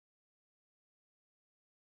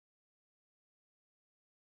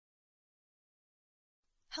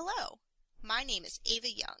Hello, my name is Ava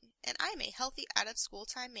Young, and I am a Healthy Out of School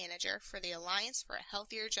Time Manager for the Alliance for a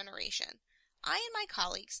Healthier Generation. I and my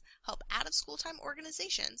colleagues help out of school time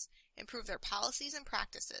organizations improve their policies and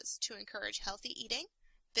practices to encourage healthy eating,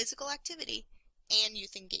 physical activity, and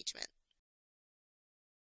youth engagement.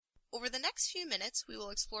 Over the next few minutes, we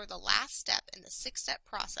will explore the last step in the 6-step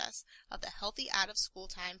process of the Healthy Out of School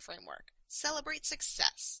Time framework. Celebrate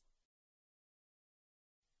success.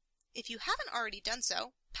 If you haven't already done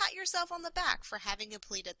so, pat yourself on the back for having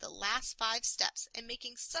completed the last 5 steps and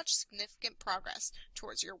making such significant progress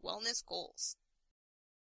towards your wellness goals.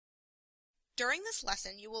 During this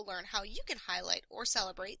lesson, you will learn how you can highlight or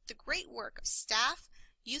celebrate the great work of staff,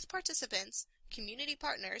 youth participants, community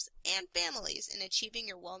partners, and families in achieving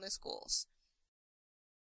your wellness goals.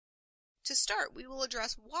 To start, we will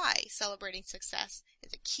address why celebrating success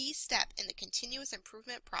is a key step in the continuous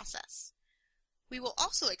improvement process. We will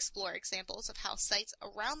also explore examples of how sites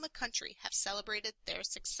around the country have celebrated their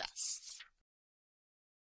success.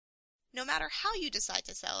 No matter how you decide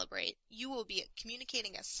to celebrate, you will be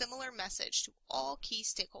communicating a similar message to all key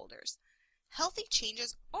stakeholders. Healthy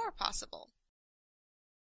changes are possible.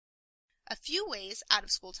 A few ways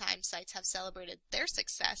out-of-school time sites have celebrated their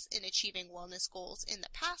success in achieving wellness goals in the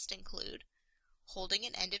past include holding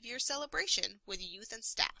an end-of-year celebration with youth and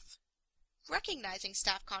staff, recognizing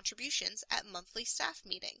staff contributions at monthly staff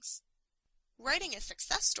meetings, writing a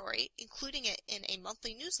success story, including it in a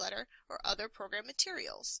monthly newsletter or other program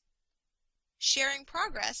materials, sharing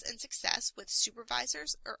progress and success with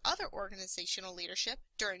supervisors or other organizational leadership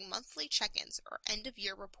during monthly check-ins or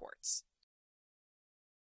end-of-year reports.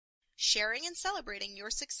 Sharing and celebrating your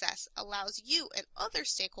success allows you and other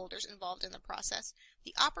stakeholders involved in the process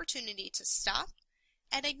the opportunity to stop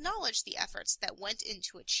and acknowledge the efforts that went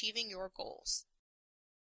into achieving your goals.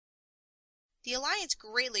 The Alliance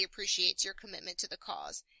greatly appreciates your commitment to the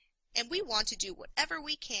cause, and we want to do whatever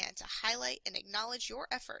we can to highlight and acknowledge your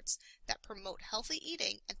efforts that promote healthy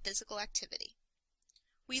eating and physical activity.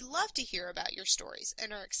 We love to hear about your stories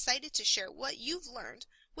and are excited to share what you've learned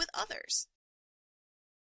with others.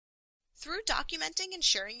 Through documenting and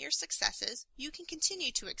sharing your successes, you can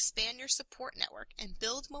continue to expand your support network and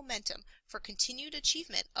build momentum for continued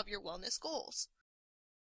achievement of your wellness goals.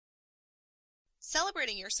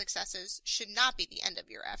 Celebrating your successes should not be the end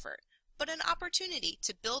of your effort, but an opportunity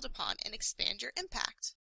to build upon and expand your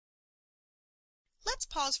impact. Let's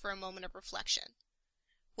pause for a moment of reflection.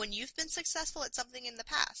 When you've been successful at something in the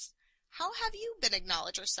past, how have you been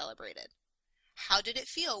acknowledged or celebrated? How did it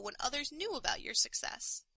feel when others knew about your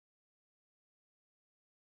success?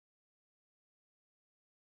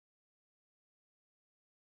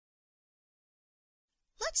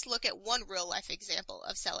 Let's look at one real-life example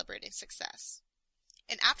of celebrating success.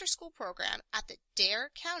 An after-school program at the Dare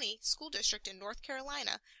County School District in North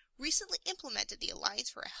Carolina recently implemented the Alliance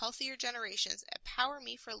for a Healthier Generation's Empower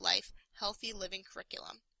Me for Life Healthy Living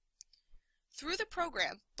curriculum. Through the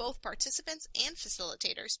program, both participants and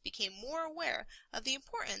facilitators became more aware of the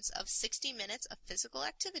importance of 60 minutes of physical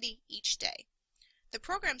activity each day. The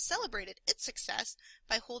program celebrated its success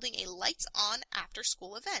by holding a Lights On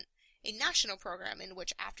after-school event, a national program in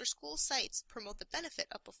which after-school sites promote the benefit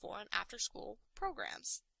of before and after-school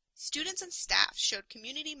programs. Students and staff showed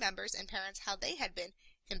community members and parents how they had been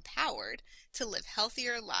empowered to live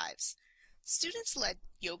healthier lives. Students led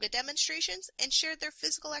yoga demonstrations and shared their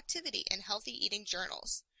physical activity and healthy eating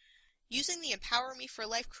journals. Using the Empower Me for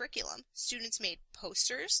Life curriculum, students made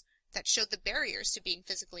posters that showed the barriers to being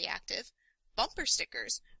physically active, bumper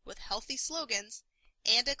stickers with healthy slogans,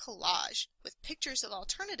 and a collage with pictures of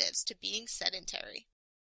alternatives to being sedentary.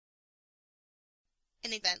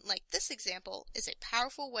 An event like this example is a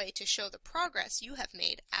powerful way to show the progress you have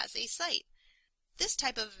made as a site. This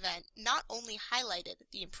type of event not only highlighted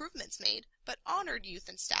the improvements made, but honored youth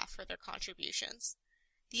and staff for their contributions.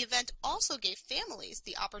 The event also gave families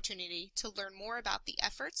the opportunity to learn more about the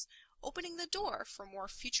efforts, opening the door for more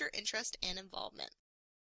future interest and involvement.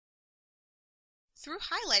 Through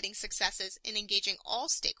highlighting successes and engaging all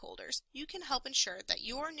stakeholders, you can help ensure that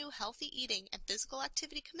your new healthy eating and physical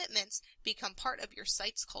activity commitments become part of your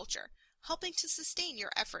site's culture, helping to sustain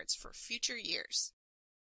your efforts for future years.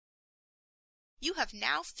 You have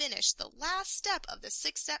now finished the last step of the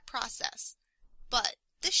 6-step process, but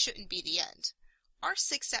this shouldn't be the end. Our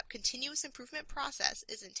 6-step continuous improvement process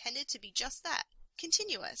is intended to be just that,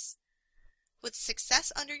 continuous. With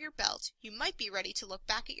success under your belt, you might be ready to look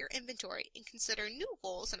back at your inventory and consider new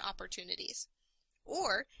goals and opportunities.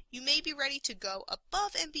 Or you may be ready to go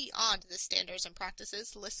above and beyond the standards and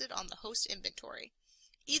practices listed on the host inventory.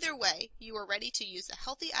 Either way, you are ready to use the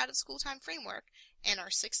Healthy Out-of-School Time framework and our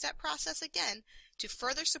 6-step process again to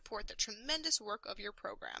further support the tremendous work of your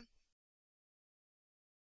program.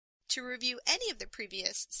 To review any of the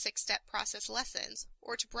previous 6-step process lessons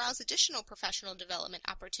or to browse additional professional development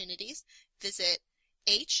opportunities, visit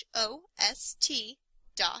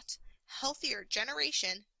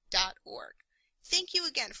host.healthiergeneration.org. Thank you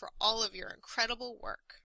again for all of your incredible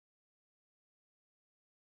work.